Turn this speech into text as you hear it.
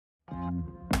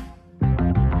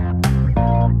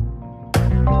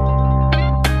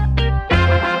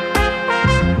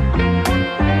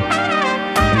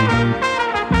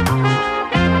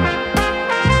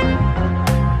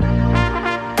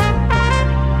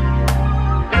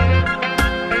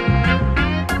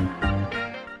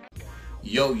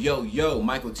Yo,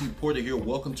 Michael T. Porter here.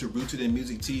 Welcome to Rooted in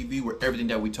Music TV, where everything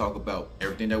that we talk about,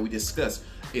 everything that we discuss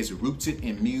is rooted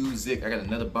in music. I got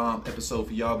another bomb episode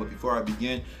for y'all, but before I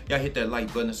begin, y'all hit that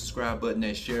like button, the subscribe button,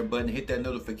 that share button, hit that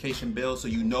notification bell so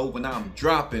you know when I'm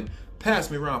dropping. Pass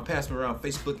me around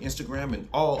Facebook, Instagram, and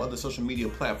all other social media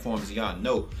platforms. Y'all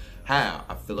know how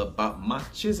I feel about my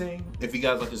chizzing. If you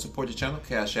guys like to support the channel,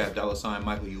 Cash App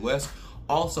 $Michael US.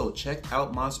 Also, check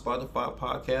out my Spotify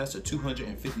podcast, the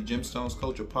 250 Gemstones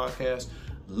Culture Podcast.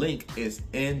 Link is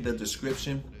in the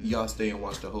description. Y'all stay and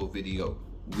watch the whole video.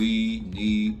 We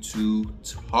need to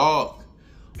talk.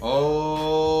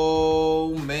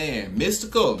 Oh, man.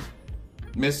 Mystikal.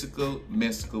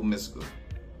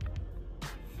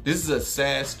 This is a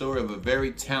sad story of a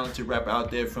very talented rapper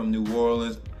out there from New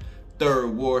Orleans. Third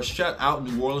Ward. Shout out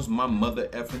New Orleans, my mother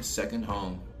effing second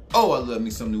home. Oh, I love me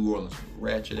some New Orleans,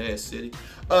 ratchet ass city.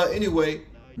 Anyway,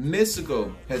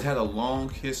 Mystikal has had a long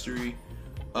history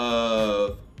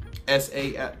of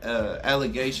SA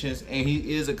allegations, and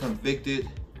he is a convicted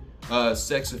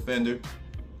sex offender.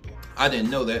 I didn't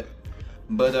know that,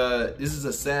 but this is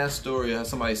a sad story of how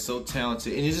somebody's so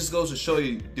talented, and it just goes to show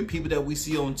you the people that we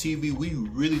see on TV. We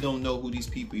really don't know who these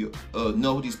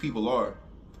people are.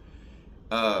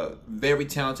 Very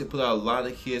talented, put out a lot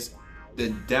of hits. The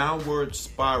downward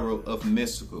spiral of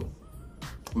Mystikal.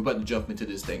 We're about to jump into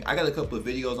this thing. I got a couple of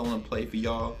videos I want to play for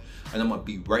y'all, and I'm going to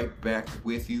be right back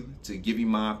with you to give you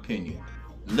my opinion.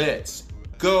 Let's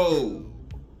go.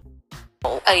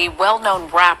 A well-known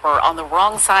rapper on the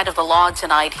wrong side of the law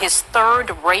tonight, his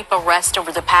third rape arrest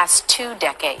over the past 2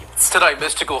 decades. Tonight,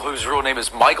 Mystikal, whose real name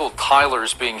is Michael Tyler,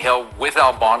 is being held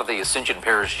without bond at the Ascension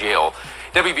Parish Jail.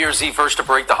 WBRZ first to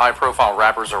break the high-profile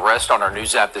rapper's arrest on our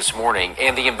news app this morning,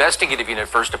 and the investigative unit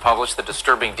first to publish the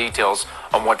disturbing details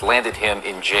on what landed him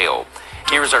in jail.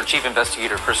 Here is our chief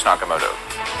investigator, Chris Nakamoto.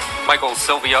 Michael,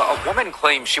 Sylvia, a woman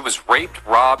claims she was raped,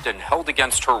 robbed, and held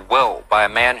against her will by a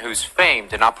man whose fame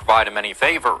did not provide him any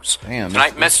favors.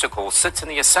 Tonight, Mystikal sits in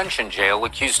the Ascension jail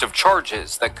accused of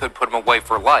charges that could put him away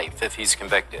for life if he's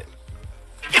convicted.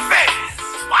 Get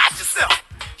fast. Watch yourself.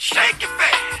 Shake it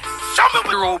fast. Show me what...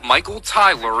 8-year-old Michael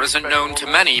Tyler isn't known to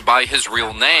many by his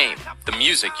real name. The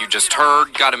music you just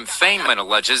heard got him fame and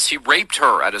alleges he raped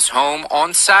her at his home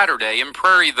on Saturday in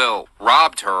Prairieville,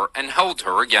 robbed her, and held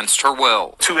her against her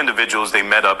will. 2 individuals, they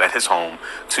met up at his home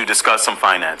to discuss some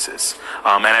finances.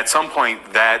 And at some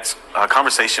point, that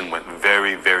conversation went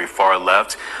very, very far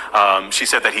left. She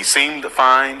said that he seemed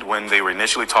fine when they were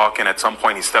initially talking. At some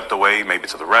point, he stepped away, maybe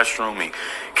to the restroom. He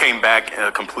came back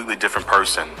a completely different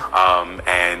person.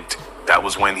 And that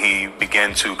was when he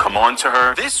began to come on to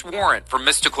her. This warrant for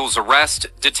Mystikal's arrest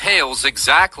details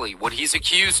exactly what he's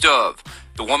accused of.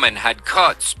 The woman had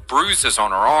cuts, bruises on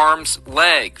her arms,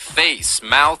 leg, face,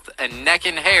 mouth, and neck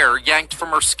and hair yanked from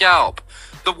her scalp.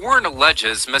 The warrant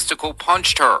alleges Mystikal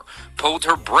punched her, pulled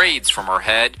her braids from her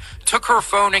head, took her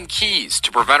phone and keys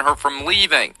to prevent her from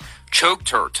leaving,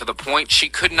 choked her to the point she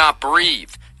could not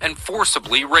breathe, and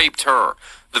forcibly raped her.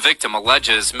 The victim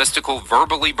alleges Mystikal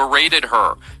verbally berated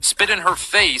her, spit in her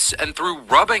face, and threw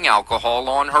rubbing alcohol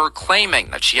on her, claiming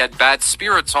that she had bad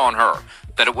spirits on her,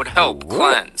 that it would help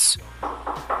cleanse.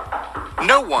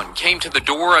 No one came to the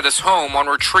door at his home on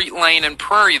Retreat Lane in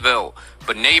Prairieville,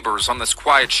 but neighbors on this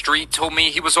quiet street told me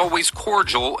he was always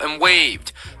cordial and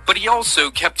waved, but he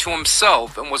also kept to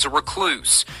himself and was a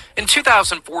recluse. In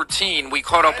 2014, we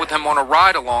caught up with him on a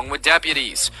ride-along with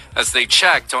deputies as they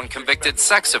checked on convicted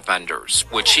sex offenders,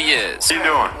 which he is. How you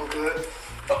doing?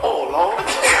 Oh, Lord.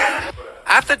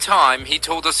 At the time, he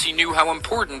told us he knew how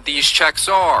important these checks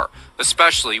are,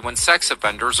 especially when sex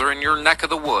offenders are in your neck of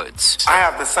the woods. I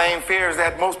have the same fears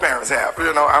that most parents have.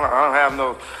 You know, I don't have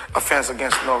no offense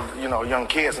against no, young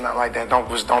kids and nothing like that.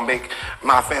 Don't make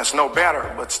my offense no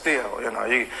better, but still,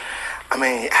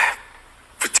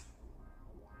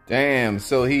 Damn,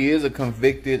 so he is a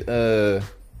convicted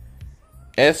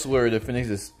S-word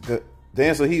offender.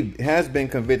 Damn, so he has been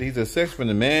convicted. He's a sex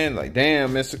offender, man. Like, damn,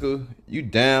 Mystikal, you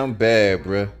down bad,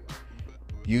 bruh.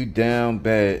 You down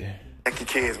bad. Protect your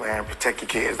kids, man. Protect your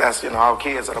kids. That's, our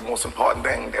kids are the most important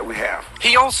thing that we have.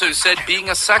 He also said being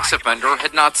a sex offender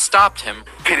had not stopped him.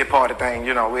 Pity party thing,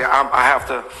 I have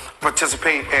to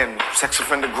participate in sex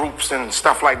offender groups and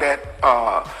stuff like that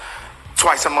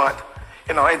twice a month.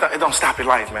 You know, it don't stop your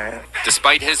life, man.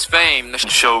 Despite his fame,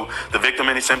 Show the victim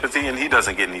any sympathy, and he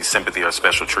doesn't get any sympathy or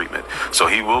special treatment. So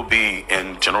he will be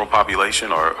in general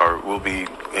population or will be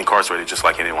incarcerated just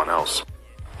like anyone else.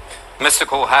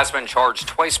 Mystikal has been charged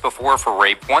twice before for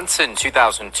rape, once in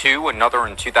 2002, another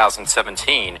in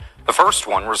 2017. The first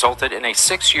one resulted in a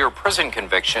 6-year prison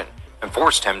conviction and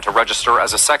forced him to register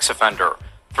as a sex offender.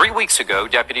 3 weeks ago,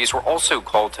 deputies were also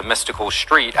called to Mystikal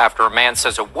Street after a man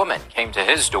says a woman came to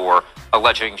his door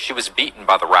alleging she was beaten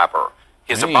by the rapper.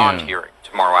 He has a bond hearing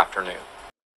tomorrow afternoon.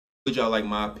 Would y'all like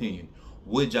my opinion?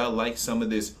 Would y'all like some of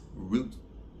this Rooted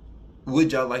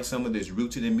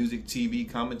in Music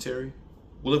TV commentary?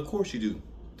 Well, of course you do.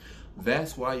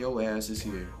 That's why your ass is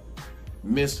here.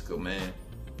 Mystikal, man.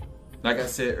 Like I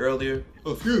said earlier,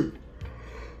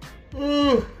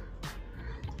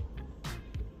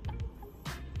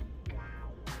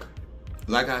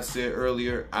 like I said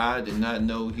earlier, I did not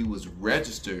know he was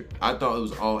registered. I thought it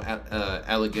was all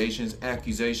allegations,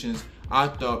 accusations. I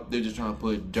thought they're just trying to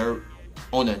put dirt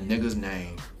on a nigga's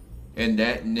name. And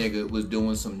that nigga was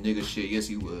doing some nigga shit. Yes,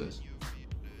 he was.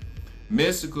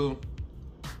 Mystikal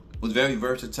was very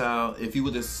versatile. If he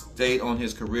would have stayed on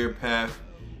his career path,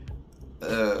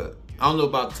 I don't know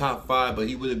about top 5, but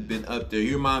he would have been up there.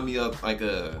 He remind me of like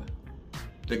the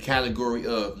category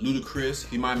of Ludacris.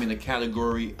 He remind me in the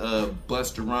category of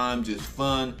Busta Rhymes, just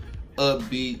fun,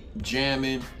 upbeat,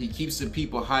 jamming. He keeps the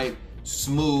people hyped,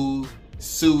 smooth,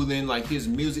 soothing. Like his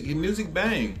music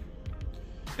bang.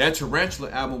 That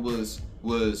Tarantula album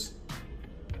was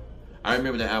I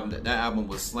remember that album. That album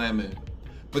was slamming.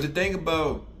 But the thing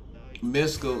about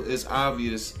Mystikal is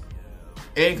obvious.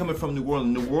 And coming from New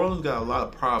Orleans, New Orleans got a lot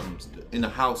of problems in the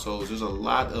households. There's a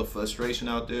lot of frustration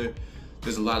out there.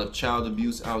 There's a lot of child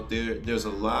abuse out there. There's a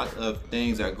lot of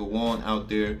things that go on out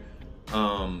there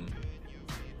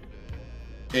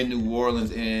in New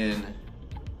Orleans. And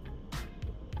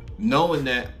knowing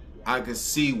that, I could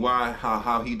see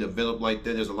how he developed like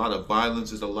that. There's a lot of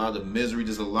violence. There's a lot of misery.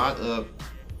 There's a lot of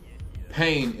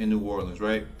pain in New Orleans,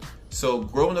 right? So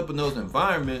growing up in those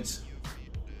environments,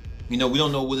 you know, we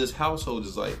don't know what his household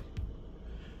is like.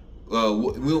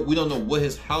 We don't know what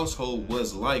his household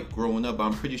was like growing up.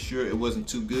 I'm pretty sure it wasn't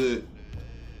too good,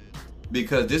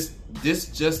 because this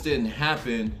just didn't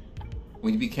happen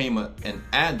when he became an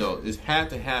adult. It had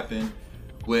to happen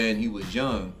when he was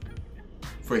young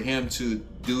for him to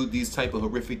do these type of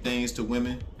horrific things to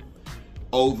women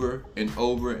over and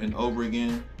over and over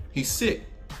again. He's sick.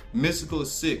 Mystikal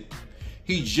is sick.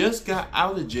 He just got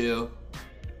out of jail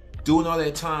doing all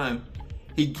that time.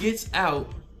 He gets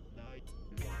out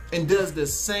and does the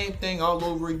same thing all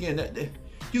over again.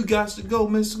 You got to go,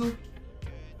 Mystikal.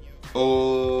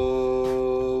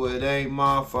 Oh, it ain't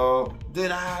my fault.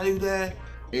 Did I do that?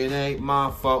 It ain't my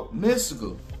fault.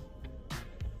 Mystikal.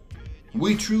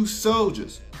 We true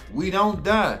soldiers. We don't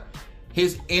die.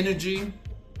 His energy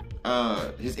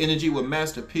with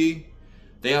Master P,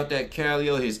 they out that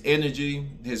Calio, his energy,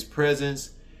 his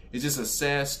presence. It's just a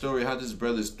sad story how this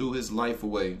brother threw his life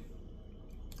away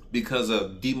because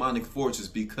of demonic forces,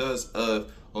 because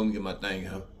of, let me get my thing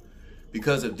up.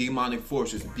 Because of demonic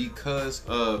forces, because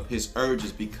of his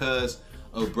urges, because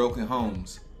of broken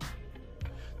homes.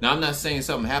 Now, I'm not saying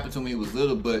something happened to him when he was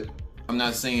little, but I'm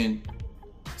not saying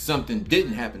something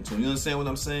didn't happen to him. You understand what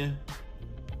I'm saying?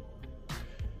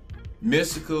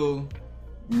 Mystikal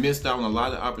missed out on a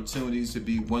lot of opportunities to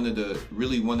be one of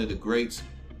the greats.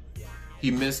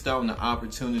 He missed out on the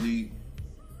opportunity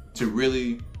to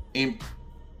really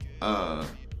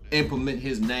implement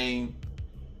his name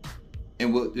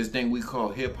in what this thing we call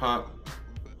hip hop.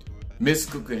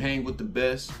 Mystikal could hang with the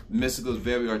best. Mystikal is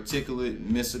very articulate.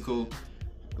 Mystikal,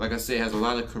 like I said, has a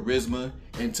lot of charisma,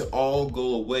 and to all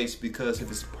go a waste because of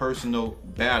his personal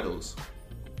battles.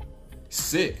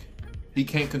 Sick. He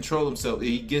can't control himself.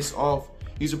 He gets off.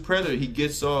 He's a predator. He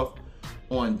gets off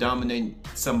on dominating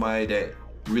somebody that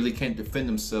really can't defend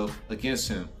himself against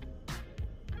him.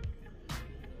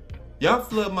 Y'all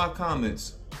flood my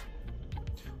comments.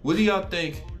 What do y'all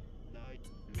think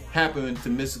happened to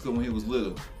Mystikal when he was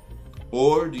little?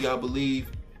 Or do y'all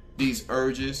believe these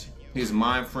urges, his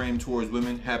mind frame towards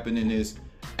women, happened in his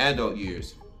adult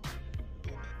years?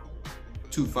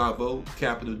 250,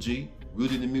 capital G,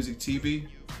 Rooted in Music TV.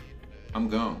 I'm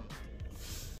gone.